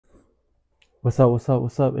What's up, what's up,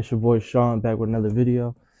 what's up? It's your boy Sean back with another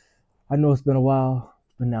video. I know it's been a while,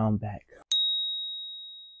 but now I'm back.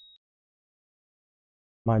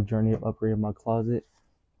 My journey of upgrading my closet.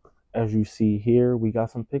 As you see here, we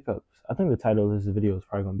got some pickups. I think the title of this video is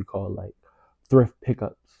probably gonna be called like thrift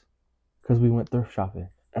pickups. Because we went thrift shopping,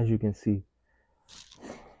 as you can see.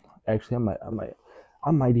 Actually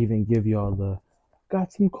I might even give y'all the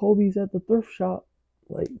got some Kobe's at the thrift shop.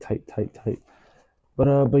 Like tight.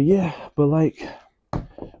 But yeah, but like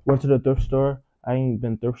went to the thrift store. I ain't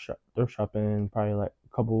been thrift shopping in probably like a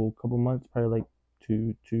couple months, probably like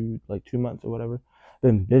like 2 months or whatever.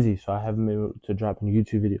 Been busy, so I haven't been able to drop any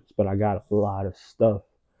YouTube videos. But I got a lot of stuff,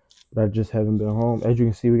 but I just haven't been home. As you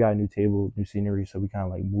can see, we got a new table, new scenery, so we kind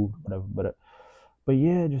of like moved whatever. But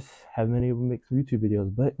yeah, just haven't been able to make some YouTube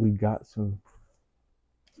videos. But we got some.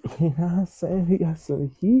 You know what I'm saying? We got some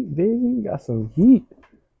heat, baby. We got some heat.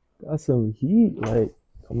 Got some heat. Like,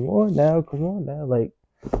 come on now. Like,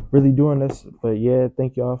 really doing this. But yeah,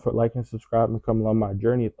 thank y'all for liking, subscribing, coming on my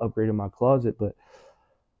journey of upgrading my closet. But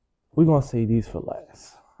we're gonna say these for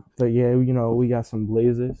last. But yeah, we got some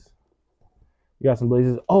blazers.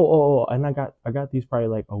 And I got these probably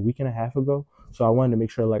like a week and a half ago. So I wanted to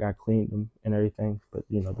make sure like I cleaned them and everything. But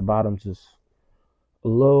the bottom's just a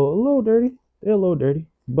little dirty. They're a little dirty.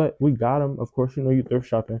 But we got them. Of course, you thrift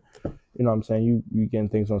shopping. You know what I'm saying? You getting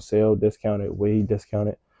things on sale, discounted, way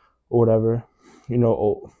discounted, or whatever.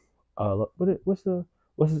 What's the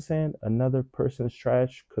saying? Another person's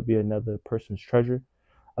trash could be another person's treasure.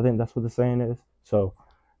 I think that's what the saying is. So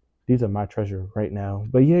these are my treasure right now.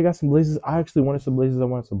 But yeah, I got some blazers. I actually wanted some blazers. I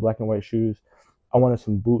wanted some black and white shoes. I wanted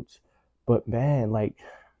some boots. But man, like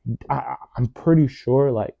I'm pretty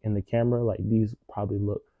sure like in the camera, like these probably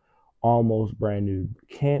look almost brand new.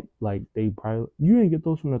 Can't like they probably you didn't get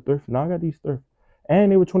those from the thrift. No, I got these thrift.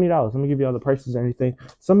 And they were $20. Let me give you all the prices and everything.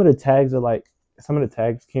 Some of the tags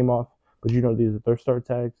came off, but these are thrift store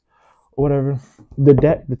tags or whatever.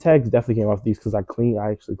 The tags definitely came off these because I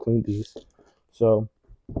actually cleaned these. So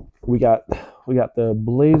we got the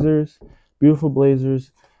blazers, beautiful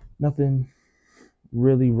blazers. Nothing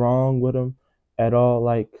really wrong with them at all.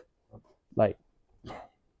 Like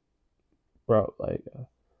bro, like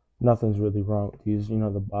nothing's really wrong with these.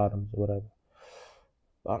 The bottoms or whatever.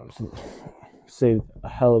 Bottoms saved a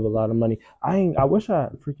hell of a lot of money. I wish I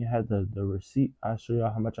freaking had the receipt. I show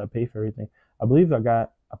y'all how much I paid for everything. I believe I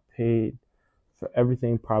paid for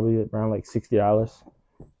everything probably around like $60.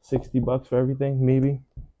 $60 for everything, maybe.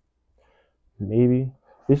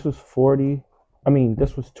 This was 40.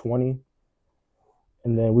 This was 20.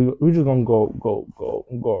 And then we just gonna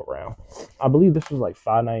go around. I believe this was like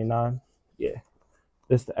 $5.99. Yeah.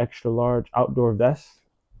 This is the extra large outdoor vest.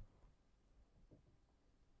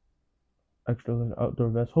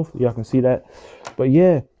 Hopefully y'all can see that. But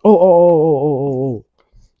yeah. Oh.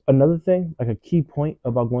 Another thing, like a key point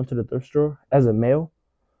about going to the thrift store as a male,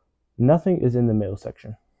 nothing is in the male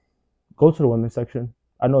section. Go to the women's section.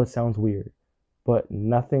 I know it sounds weird, but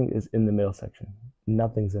nothing is in the male section.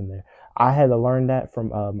 Nothing's in there. I had to learn that from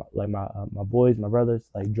my boys, my brothers,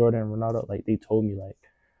 like Jordan and Ronaldo. Like they told me like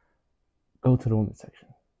go to the women's section,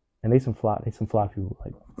 and they some fly people,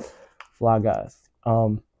 like fly guys.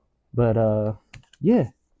 But yeah,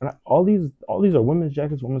 all these are women's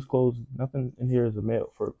jackets, women's clothes. Nothing in here is a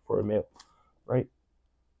male for a male, right?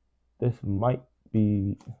 This might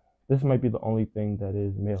be the only thing that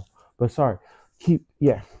is male. But sorry,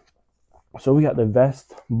 So we got the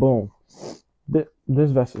vest. Boom.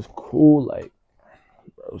 This vest is cool, like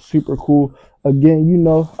bro, super cool. Again,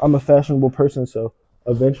 I'm a fashionable person, so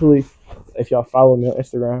eventually, if y'all follow me on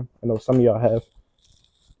Instagram, I know some of y'all have,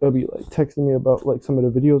 they'll be like texting me about like some of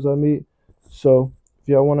the videos I made. So if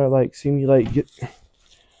y'all want to like see me like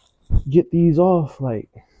get these off, like,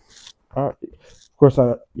 all right, of course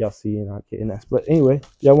y'all see and not getting that. But anyway,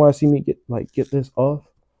 y'all want to see me get this off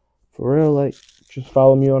for real, like just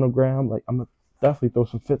follow me on the gram. Like I'm gonna definitely throw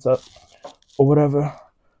some fits up or whatever.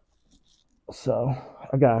 So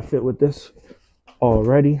I got a fit with this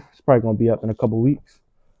already. It's probably gonna be up in a couple weeks.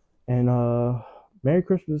 And Merry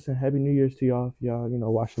Christmas and Happy New Year's to y'all if y'all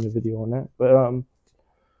watching the video on that. But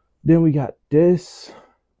then we got this.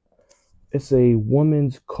 It's a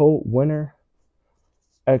woman's coat winter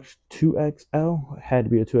X2XL. It had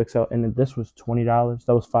to be a 2XL, and then this was $20.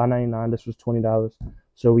 That was $5.99. This was $20.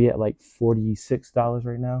 So we at like $46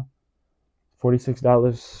 right now.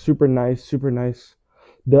 $46. Super nice.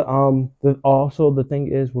 The thing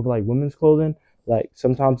is with like women's clothing, like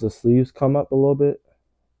sometimes the sleeves come up a little bit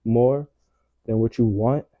more than what you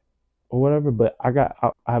want or whatever. But I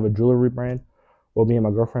have a jewelry brand. Well, me and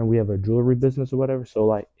my girlfriend, we have a jewelry business or whatever. So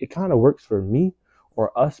like it kind of works for me,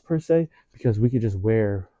 for us per se, because we could just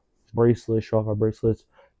wear bracelets, show off our bracelets,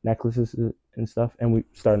 necklaces and stuff, and we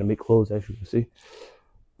starting to make clothes, as you can see.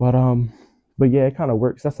 But yeah, it kind of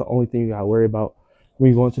works. That's the only thing you gotta worry about when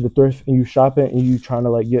you go into the thrift and you shopping and you trying to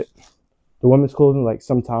like get the women's clothing. Like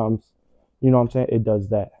sometimes, you know what I'm saying, it does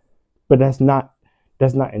that, but that's not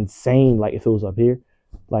insane. Like if it was up here,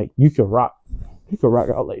 like you could rock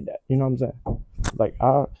out like that. You know what I'm saying? Like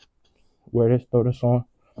I wear this, throw this on.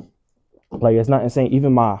 Like it's not insane.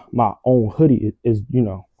 Even my own hoodie is you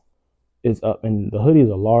know is up, and the hoodie is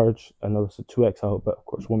a large. I know it's a 2XL, but of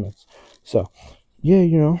course women's. So yeah,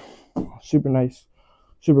 you know, super nice,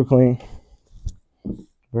 super clean,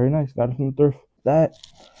 very nice. Got it from the thrift. That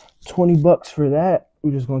 $20 for that.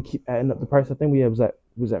 We're just gonna keep adding up the price. I think we was at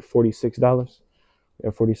 $46. We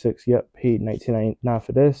had 46. Yep, paid $19.99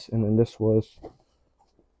 for this, and then this was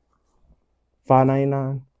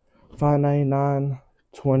 $5.99, $5.99,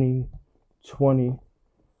 20, 20,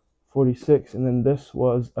 46, and then this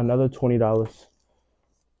was another $20.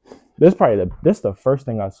 This the first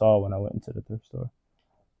thing I saw when I went into the thrift store.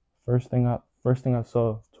 First thing I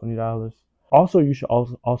saw, $20. Also, you should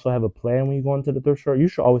also have a plan when you go into the thrift store. You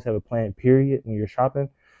should always have a plan, period, when you're shopping,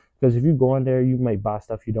 because if you go in there, you might buy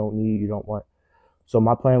stuff you don't need, you don't want. So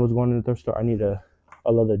my plan was going to the thrift store. I need a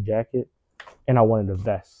leather jacket, and I wanted a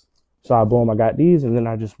vest. So I got these, and then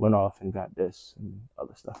I just went off and got this and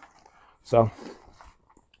other stuff. So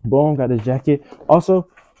boom, got this jacket. Also,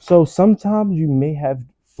 so sometimes you may have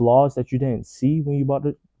flaws that you didn't see when you bought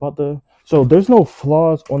the. So there's no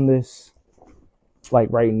flaws on this, like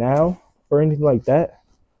right now or anything like that.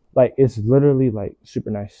 Like it's literally like super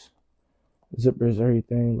nice. Zippers,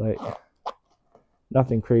 everything, like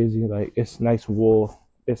nothing crazy. Like it's nice wool.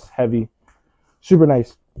 It's heavy, super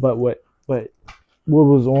nice. But what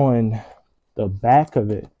was on the back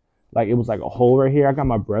of it, like it was like a hole right here. I got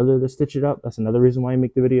my brother to stitch it up. That's another reason why I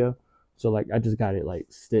make the video. So like I just got it like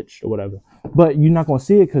stitched or whatever. But you're not gonna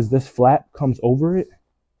see it because this flap comes over it.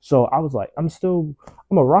 So I was like, I'm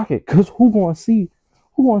gonna rock it, because who gonna see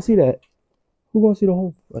that? Who gonna see the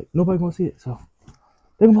hole? Like nobody gonna see it. So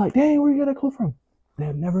they're gonna be like, dang, where you get that clothes from?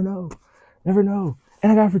 They'll never know. Never know.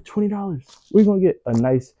 And I got it for $20. We're gonna get a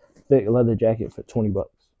nice thick leather jacket for $20.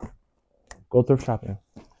 Go thrift shopping.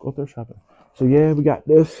 Go thrift shopping. So yeah, we got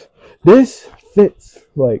this. This fits.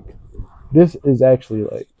 Like this is actually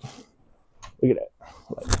like, look at that.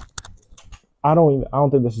 Like I don't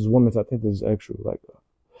think this is women's. I think this is actually like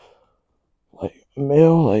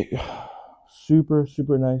male, like super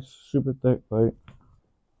nice, super thick, like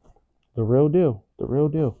the real deal.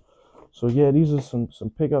 So yeah, these are some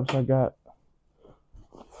pickups I got.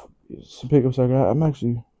 I'm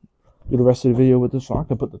actually do the rest of the video with this one. I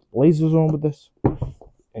can put the blazers on with this.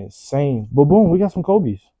 Insane. But boom, we got some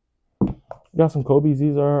Kobe's.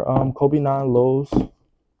 These are Kobe 9 lows.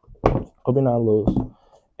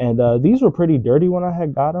 And these were pretty dirty when I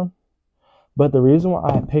had got them. But the reason why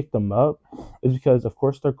I picked them up is because, of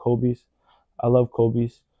course, they're Kobe's. I love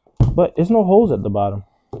Kobe's. But there's no holes at the bottom.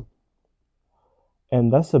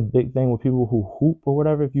 And that's a big thing with people who hoop or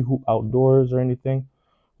whatever. If you hoop outdoors or anything,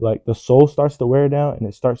 like the sole starts to wear down and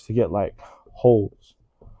it starts to get like holes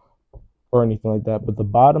or anything like that. But the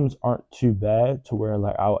bottoms aren't too bad to where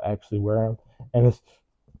like I'll actually wear them. And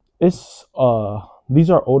these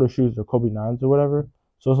are older shoes. They're Kobe 9s or whatever.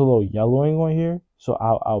 So it's a little yellowing on here. So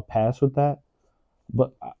I'll pass with that.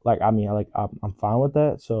 But like, I mean, I'm fine with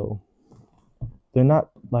that. So they're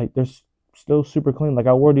not like, they're still super clean. Like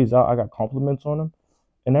I wore these out. I got compliments on them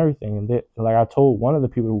and everything. And they, like I told one of the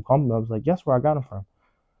people who complimented, I was like, guess where I got them from?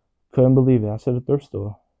 Couldn't believe it. I said a thrift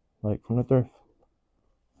store, like from the thrift.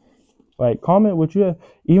 Like comment what you have,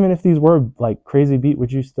 even if these were like crazy beat,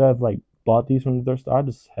 would you still have like bought these from the thrift store? I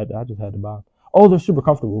just had to buy them. Oh, they're super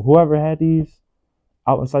comfortable. Whoever had these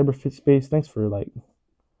out in cyberspace, thanks for like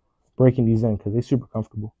breaking these in, because they're super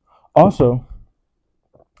comfortable. Also,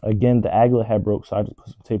 again, the aglet had broke, so I just put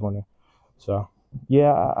some tape on there. So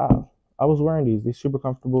yeah, I was wearing these. They're super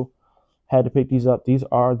comfortable. Had to pick these up. These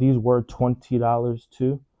were $20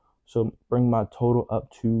 too. So bring my total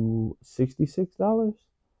up to $66,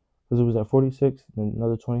 because it was at 46 and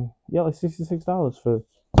another 20. Yeah, like $66 for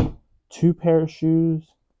 2 pair of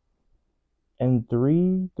shoes and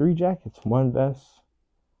three jackets, 1 vest,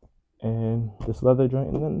 and this leather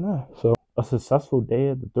joint, and then that. So a successful day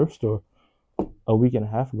at the thrift store a week and a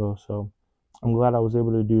half ago. So I'm glad I was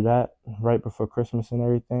able to do that right before Christmas and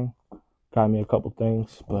everything. Got me a couple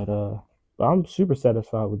things, but I'm super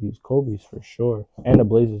satisfied with these Kobe's for sure, and the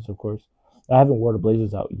blazers, of course. I haven't wore the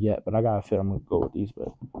blazers out yet, but I got a fit. I'm gonna go with these,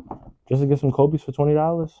 but just to get some Kobe's for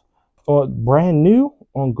 $20. Brand new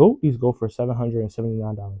on GOAT, these go for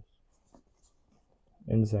 $779.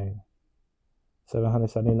 Insane.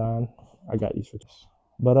 779. I got these for this.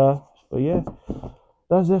 But yeah,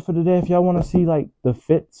 that's it for today. If y'all want to see like the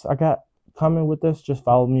fits I got coming with this, just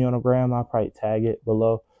follow me on the gram. I'll probably tag it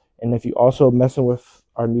below. And if you also messing with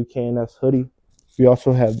our new KNS hoodie, we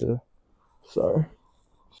also have sorry.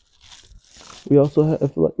 We also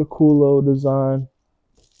have like a cool little design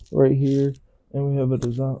right here. And we have a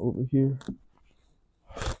design over here.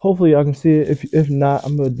 Hopefully y'all can see it. If not,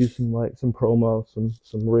 I'm gonna do some promo,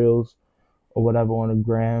 some reels or whatever on the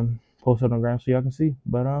gram, post it on the gram so y'all can see.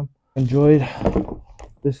 But enjoyed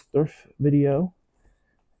this thrift video,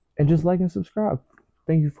 and just like and subscribe.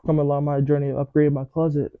 Thank you for coming along my journey of upgrading my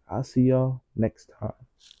closet. I'll see y'all next time.